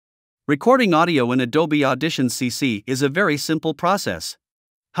Recording audio in Adobe Audition CC is a very simple process.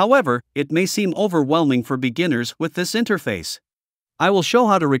 However, it may seem overwhelming for beginners with this interface. I will show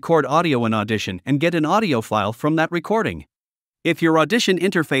how to record audio in Audition and get an audio file from that recording. If your Audition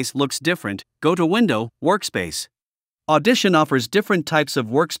interface looks different, go to Window, Workspace. Audition offers different types of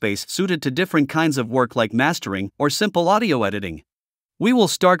workspace suited to different kinds of work like mastering or simple audio editing. We will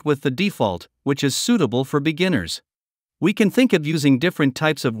start with the default, which is suitable for beginners. We can think of using different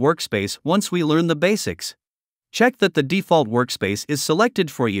types of workspace once we learn the basics. Check that the default workspace is selected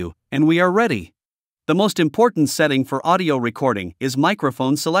for you, and we are ready. The most important setting for audio recording is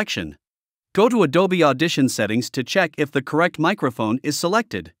microphone selection. Go to Adobe Audition settings to check if the correct microphone is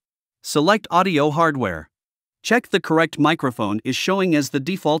selected. Select Audio Hardware. Check the correct microphone is showing as the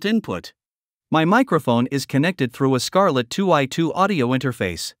default input. My microphone is connected through a Scarlett 2i2 audio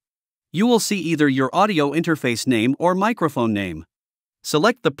interface. You will see either your audio interface name or microphone name.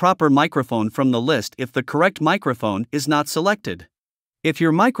 Select the proper microphone from the list if the correct microphone is not selected. If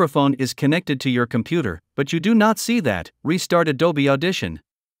your microphone is connected to your computer, but you do not see that, restart Adobe Audition.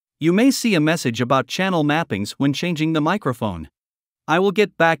 You may see a message about channel mappings when changing the microphone. I will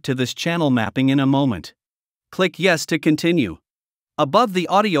get back to this channel mapping in a moment. Click Yes to continue. Above the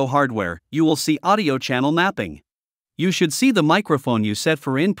audio hardware, you will see Audio Channel Mapping. You should see the microphone you set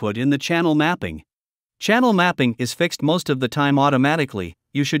for input in the channel mapping. Channel mapping is fixed most of the time automatically.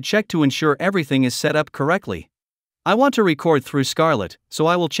 You should check to ensure everything is set up correctly. I want to record through Scarlett, so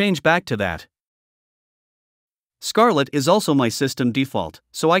I will change back to that. Scarlett is also my system default,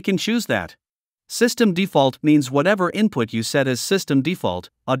 so I can choose that. System default means whatever input you set as system default,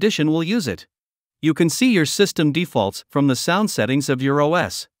 Audition will use it. You can see your system defaults from the sound settings of your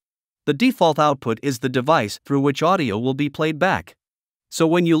OS. The default output is the device through which audio will be played back. So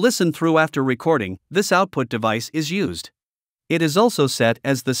when you listen through after recording, this output device is used. It is also set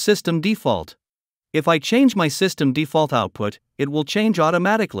as the system default. If I change my system default output, it will change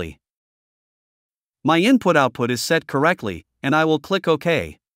automatically. My input output is set correctly, and I will click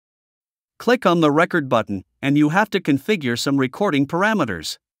OK. Click on the record button, and you have to configure some recording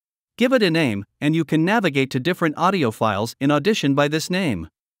parameters. Give it a name, and you can navigate to different audio files in Audition by this name.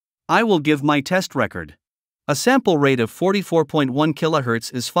 I will give my test record. A sample rate of 44.1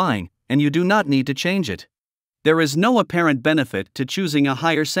 kHz is fine, and you do not need to change it. There is no apparent benefit to choosing a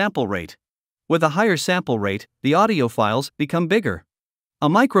higher sample rate. With a higher sample rate, the audio files become bigger. A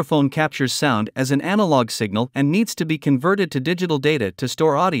microphone captures sound as an analog signal and needs to be converted to digital data to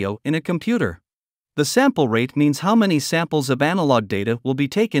store audio in a computer. The sample rate means how many samples of analog data will be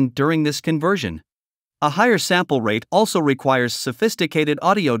taken during this conversion. A higher sample rate also requires sophisticated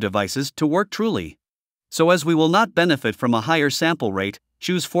audio devices to work truly. So as we will not benefit from a higher sample rate,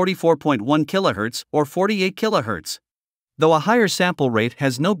 choose 44.1 kHz or 48 kHz. Though a higher sample rate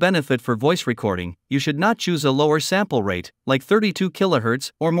has no benefit for voice recording, you should not choose a lower sample rate, like 32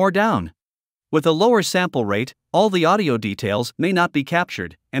 kHz or more down. With a lower sample rate, all the audio details may not be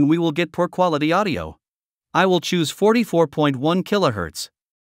captured, and we will get poor quality audio. I will choose 44.1 kHz.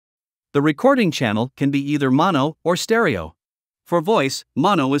 The recording channel can be either mono or stereo. For voice,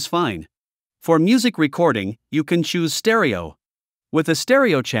 mono is fine. For music recording, you can choose stereo. With a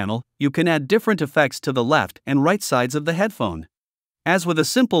stereo channel, you can add different effects to the left and right sides of the headphone. As with a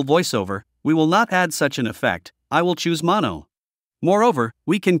simple voiceover, we will not add such an effect. I will choose mono. Moreover,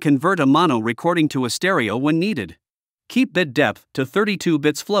 we can convert a mono recording to a stereo when needed. Keep bit depth to 32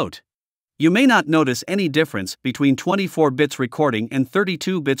 bits float. You may not notice any difference between 24 bits recording and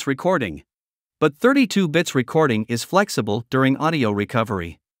 32 bits recording. But 32 bits recording is flexible during audio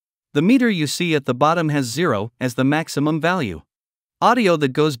recovery. The meter you see at the bottom has 0 as the maximum value. Audio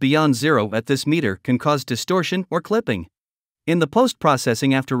that goes beyond 0 at this meter can cause distortion or clipping. In the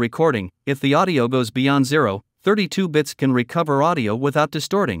post-processing after recording, if the audio goes beyond 0, 32 bits can recover audio without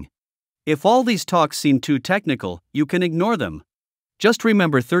distorting. If all these talks seem too technical, you can ignore them. Just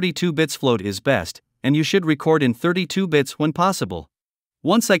remember 32 bits float is best, and you should record in 32 bits when possible.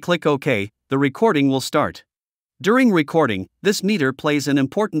 Once I click OK, the recording will start. During recording, this meter plays an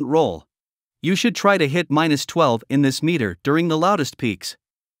important role. You should try to hit -12 in this meter during the loudest peaks.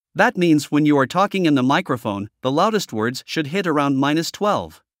 That means when you are talking in the microphone, the loudest words should hit around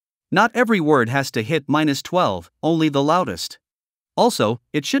 -12. Not every word has to hit -12, only the loudest. Also,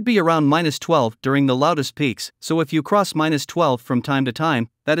 it should be around -12 during the loudest peaks, so if you cross -12 from time to time,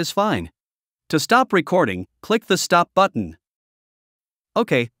 that is fine. To stop recording, click the stop button.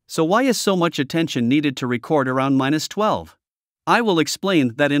 Okay, so why is so much attention needed to record around -12? I will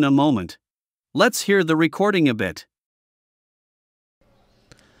explain that in a moment. Let's hear the recording a bit.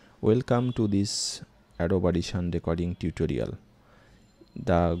 Welcome to this Adobe Audition recording tutorial.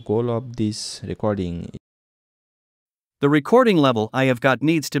 The goal of this recording. The recording level I have got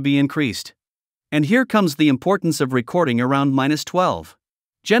needs to be increased. And here comes the importance of recording around -12.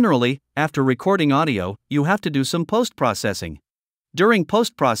 Generally, after recording audio, you have to do some post-processing. During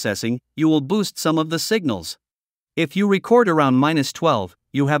post-processing, you will boost some of the signals. If you record around -12,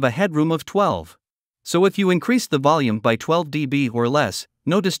 you have a headroom of 12. So if you increase the volume by 12 dB or less,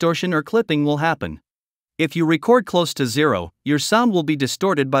 no distortion or clipping will happen. If you record close to 0, your sound will be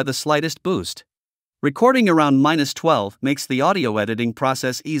distorted by the slightest boost. Recording around -12 makes the audio editing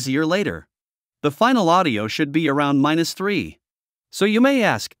process easier later. The final audio should be around -3. So you may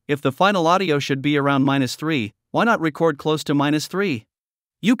ask, if the final audio should be around -3, why not record close to -3?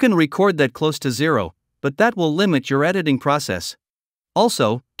 You can record that close to 0, but that will limit your editing process.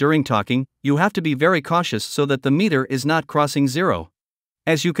 Also, during talking, you have to be very cautious so that the meter is not crossing 0.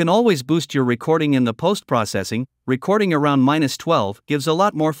 As you can always boost your recording in the post-processing, recording around -12 gives a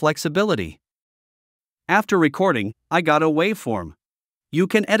lot more flexibility. After recording, I got a waveform. You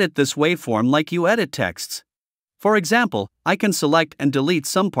can edit this waveform like you edit texts. For example, I can select and delete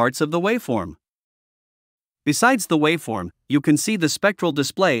some parts of the waveform. Besides the waveform, you can see the spectral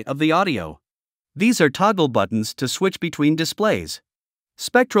display of the audio. These are toggle buttons to switch between displays.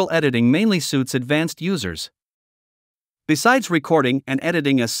 Spectral editing mainly suits advanced users. Besides recording and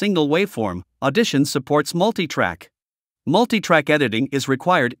editing a single waveform, Audition supports multitrack. Multitrack editing is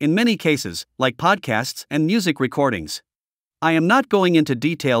required in many cases, like podcasts and music recordings. I am not going into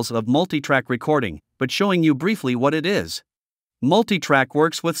details of multitrack recording, but showing you briefly what it is. Multitrack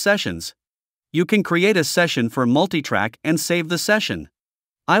works with sessions. You can create a session for multitrack and save the session.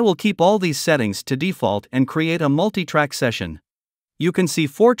 I will keep all these settings to default and create a multitrack session. You can see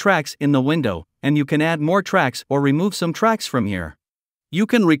 4 tracks in the window, and you can add more tracks or remove some tracks from here. You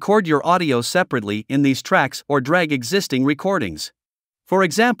can record your audio separately in these tracks or drag existing recordings. For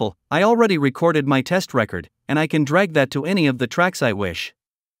example, I already recorded my test record, and I can drag that to any of the tracks I wish.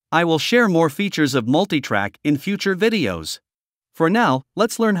 I will share more features of multitrack in future videos. For now,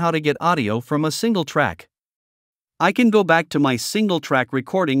 let's learn how to get audio from a single track. I can go back to my single track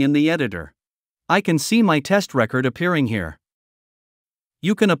recording in the editor. I can see my test record appearing here.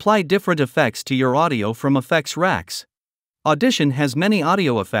 You can apply different effects to your audio from effects racks. Audition has many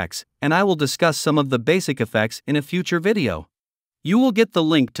audio effects, and I will discuss some of the basic effects in a future video. You will get the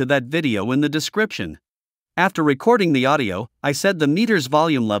link to that video in the description. After recording the audio, I said the meter's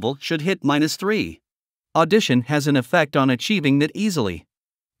volume level should hit -3. Audition has an effect on achieving that easily.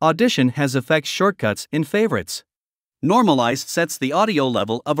 Audition has effects shortcuts in favorites. Normalize sets the audio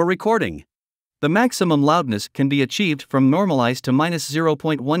level of a recording. The maximum loudness can be achieved from normalize to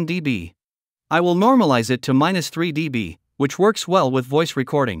 -0.1 dB. I will normalize it to -3 dB, which works well with voice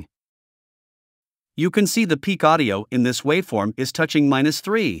recording. You can see the peak audio in this waveform is touching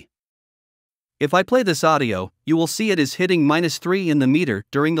 -3. If I play this audio, you will see it is hitting -3 in the meter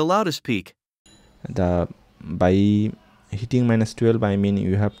during the loudest peak. By hitting -12, I mean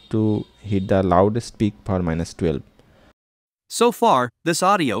you have to hit the loudest peak for -12. So far, this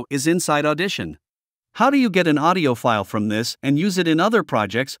audio is inside Audition. How do you get an audio file from this and use it in other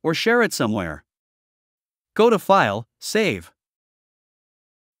projects or share it somewhere? Go to File, Save.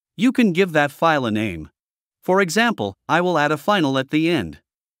 You can give that file a name. For example, I will add a final at the end.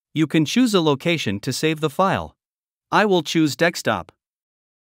 You can choose a location to save the file. I will choose Desktop.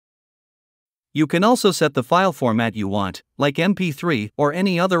 You can also set the file format you want, like MP3 or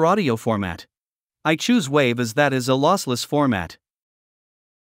any other audio format. I choose WAV as that is a lossless format.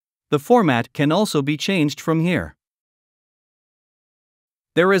 The format can also be changed from here.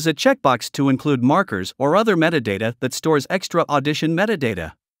 There is a checkbox to include markers or other metadata that stores extra Audition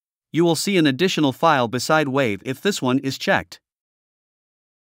metadata. You will see an additional file beside WAV if this one is checked.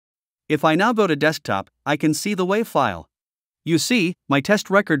 If I now go to Desktop, I can see the WAV file. You see, my test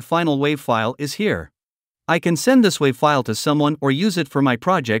record final WAV file is here. I can send this WAV file to someone or use it for my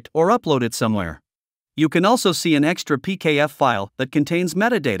project or upload it somewhere. You can also see an extra PKF file that contains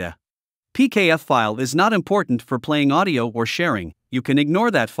metadata. PKF file is not important for playing audio or sharing, you can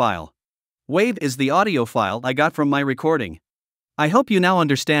ignore that file. WAV is the audio file I got from my recording. I hope you now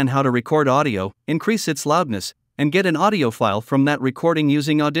understand how to record audio, increase its loudness, and get an audio file from that recording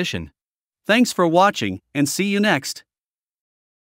using Audition. Thanks for watching, and see you next.